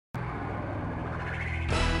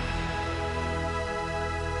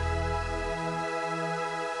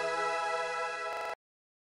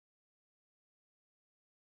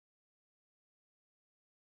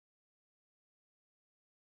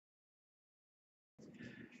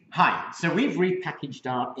Hi, so we've repackaged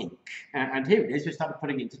our ink, and here it is. We started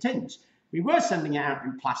putting it into tins. We were sending it out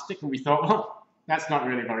in plastic, and we thought, well, that's not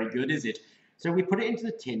really very good, is it? So we put it into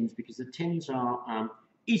the tins because the tins are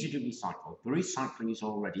easy to recycle. The recycling is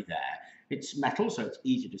already there. It's metal, so it's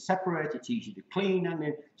easy to separate, it's easy to clean, and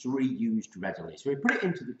it's reused readily. So we put it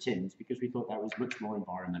into the tins because we thought that was much more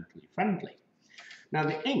environmentally friendly. Now,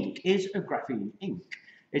 the ink is a graphene ink.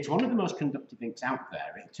 It's one of the most conductive inks out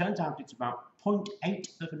there. It turns out it's about 0.8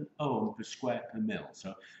 of an ohm per square per mil.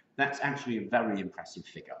 So that's actually a very impressive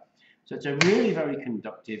figure. So it's a really very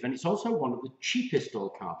conductive, and it's also one of the cheapest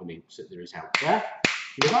all carbon inks that there is out there.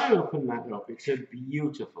 And if I open that up, it's a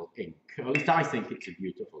beautiful ink. Or at least I think it's a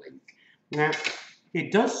beautiful ink. Now,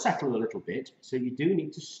 it does settle a little bit, so you do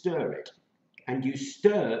need to stir it. And you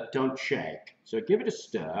stir, don't shake. So give it a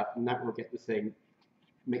stir, and that will get the thing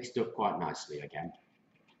mixed up quite nicely again.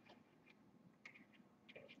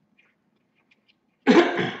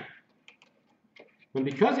 And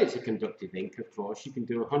because it's a conductive ink, of course, you can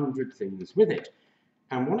do 100 things with it.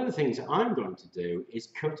 And one of the things that I'm going to do is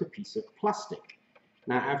coat a piece of plastic.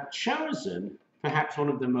 Now, I've chosen perhaps one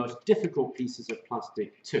of the most difficult pieces of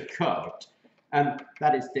plastic to coat, and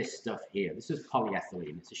that is this stuff here. This is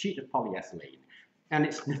polyethylene. It's a sheet of polyethylene, and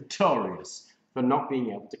it's notorious for not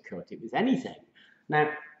being able to coat it with anything. Now,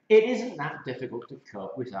 it isn't that difficult to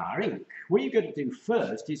coat with our ink. What you've got to do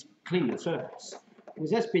first is clean the surface.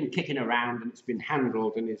 Because that's been kicking around and it's been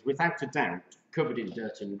handled and is without a doubt covered in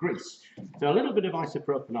dirt and grease. So a little bit of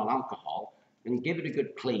isopropanol alcohol and give it a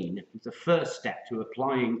good clean is the first step to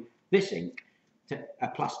applying this ink to a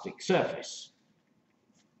plastic surface.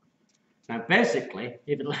 Now basically,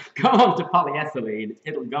 if it'll go onto polyethylene,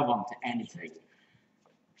 it'll go onto anything.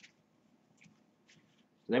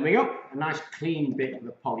 So there we go, a nice clean bit of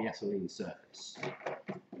a polyethylene surface.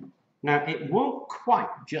 Now, it won't quite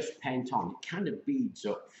just paint on, it kind of beads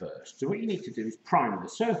up first. So what you need to do is prime the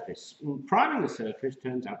surface. And priming the surface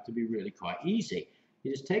turns out to be really quite easy.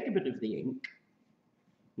 You just take a bit of the ink,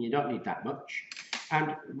 you don't need that much,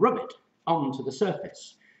 and rub it onto the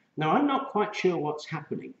surface. Now, I'm not quite sure what's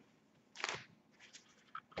happening,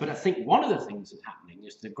 but I think one of the things that's happening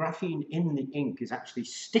is the graphene in the ink is actually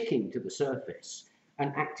sticking to the surface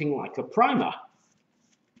and acting like a primer.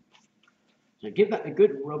 So give that a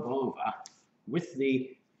good rub over with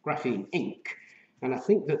the graphene ink, and I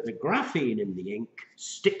think that the graphene in the ink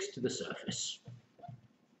sticks to the surface.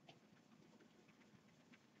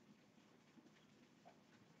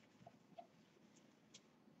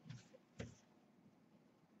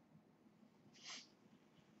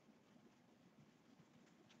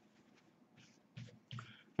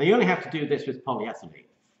 Now you only have to do this with polyethylene.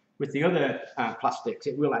 With the other plastics,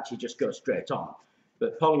 it will actually just go straight on.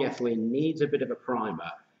 But polyethylene needs a bit of a primer,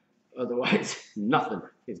 otherwise nothing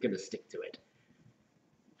is going to stick to it.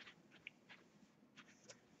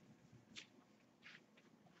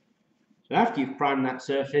 So after you've primed that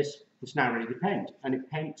surface, it's now ready to paint, and it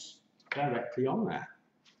paints directly on there.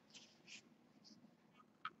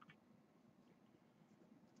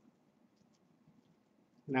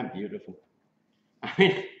 Isn't that beautiful? I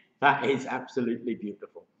mean, that is absolutely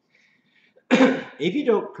beautiful. If you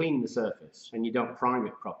don't clean the surface and you don't prime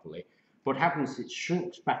it properly, what happens is it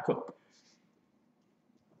shrinks back up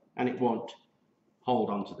and it won't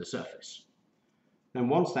hold onto the surface. Then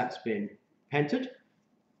once that's been painted,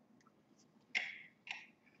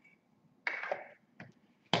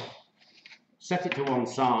 set it to one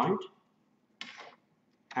side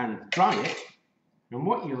and dry it, and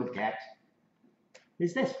what you'll get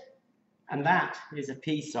is this. And that is a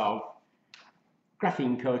piece of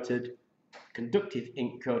graphene coated, conductive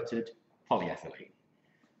ink coated polyethylene.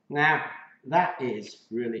 Now that is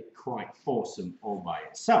really quite awesome all by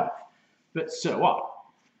itself, but so what?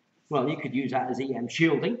 Well, you could use that as EM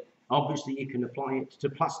shielding. Obviously you can apply it to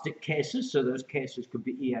plastic cases, so those cases could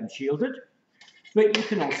be EM shielded, but you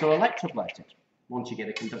can also electroplate it once you get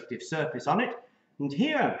a conductive surface on it. And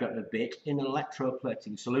here I've got a bit in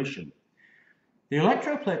electroplating solution. The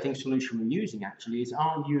electroplating solution we're using actually is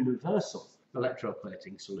our universal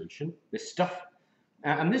electroplating solution, this stuff,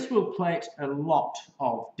 and this will plate a lot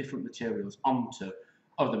of different materials onto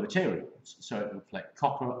other materials. So it will plate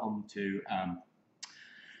copper onto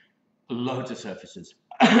loads of surfaces.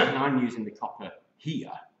 And I'm using the copper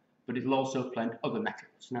here, but it'll also plate other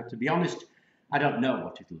metals. Now, to be honest, I don't know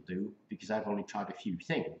what it'll do because I've only tried a few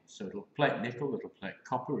things. So it'll plate nickel, it'll plate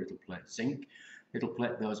copper, it'll plate zinc. It'll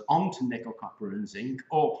plate those onto nickel, copper and zinc,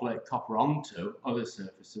 or plate copper onto other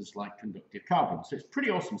surfaces like conductive carbon. So it's pretty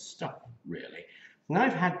awesome stuff, really. And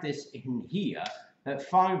I've had this in here at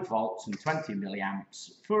 5 volts and 20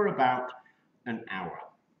 milliamps for about an hour.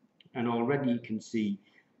 And already you can see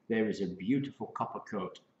there is a beautiful copper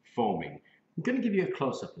coat forming. I'm going to give you a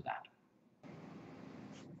close-up of that.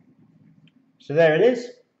 So there it is.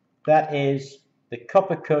 That is the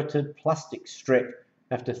copper-coated plastic strip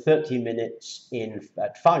after 30 minutes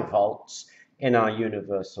at 5 volts in our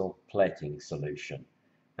universal plating solution.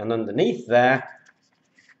 And underneath there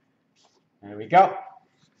we go.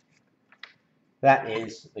 That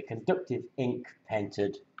is the conductive ink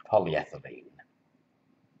painted polyethylene.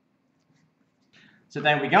 So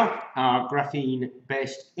there we go, our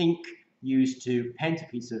graphene-based ink used to paint a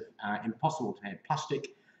piece of impossible to paint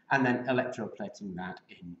plastic and then electroplating that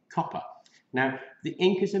in copper. Now, the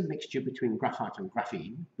ink is a mixture between graphite and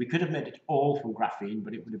graphene. We could have made it all from graphene,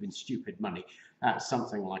 but it would have been stupid money,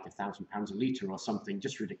 something like £1,000 a litre or something,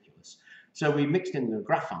 just ridiculous. So we mixed in the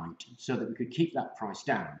graphite so that we could keep that price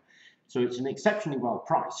down. So it's an exceptionally well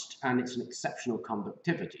priced and it's an exceptional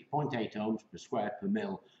conductivity. 0.8 ohms per square per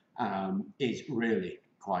mil is really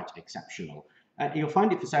quite exceptional. You'll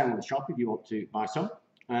find it for sale in the shop if you want to buy some.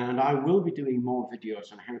 And I will be doing more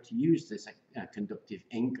videos on how to use this conductive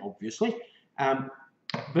ink, obviously.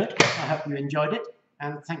 But I hope you enjoyed it,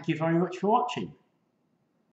 and thank you very much for watching.